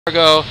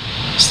Fargo.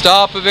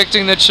 Stop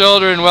evicting the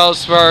children,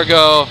 Wells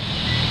Fargo.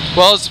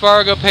 Wells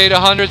Fargo paid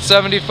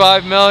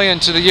 $175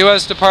 million to the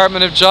U.S.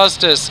 Department of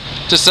Justice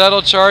to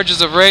settle charges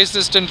of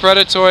racist and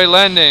predatory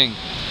lending.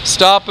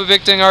 Stop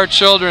evicting our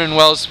children,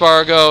 Wells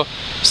Fargo.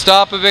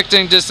 Stop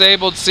evicting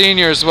disabled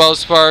seniors,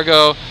 Wells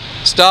Fargo.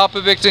 Stop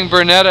evicting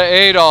Bernetta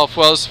Adolph,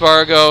 Wells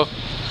Fargo.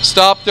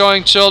 Stop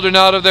throwing children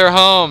out of their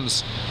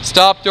homes.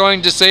 Stop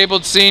throwing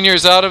disabled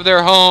seniors out of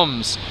their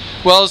homes.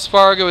 Wells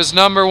Fargo is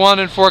 #1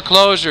 in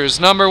foreclosures,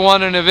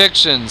 #1 in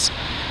evictions.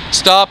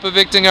 Stop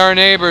evicting our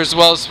neighbors,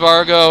 Wells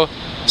Fargo.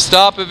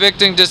 Stop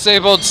evicting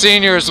disabled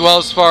seniors,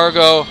 Wells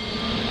Fargo.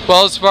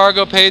 Wells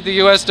Fargo paid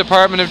the U.S.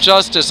 Department of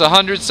Justice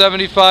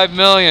 $175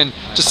 million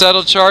to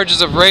settle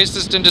charges of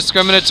racist and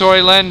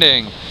discriminatory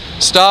lending.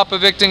 Stop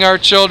evicting our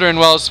children,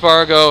 Wells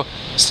Fargo.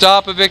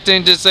 Stop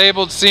evicting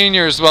disabled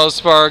seniors,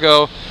 Wells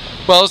Fargo.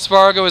 Wells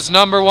Fargo is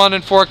 #1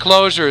 in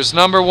foreclosures,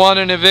 #1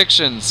 in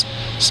evictions.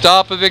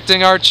 Stop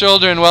evicting our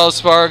children,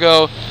 Wells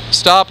Fargo.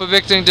 Stop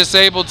evicting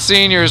disabled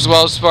seniors,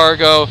 Wells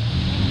Fargo.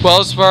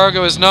 Wells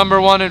Fargo is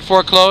 #1 in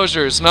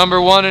foreclosures,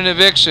 #1 in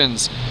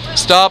evictions.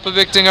 Stop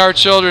evicting our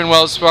children,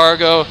 Wells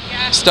Fargo.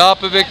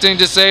 Stop evicting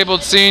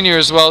disabled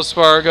seniors, Wells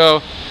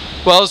Fargo.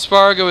 Wells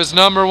Fargo is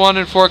 #1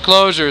 in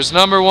foreclosures,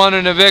 #1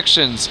 in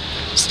evictions.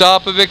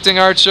 Stop evicting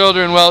our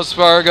children, Wells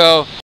Fargo.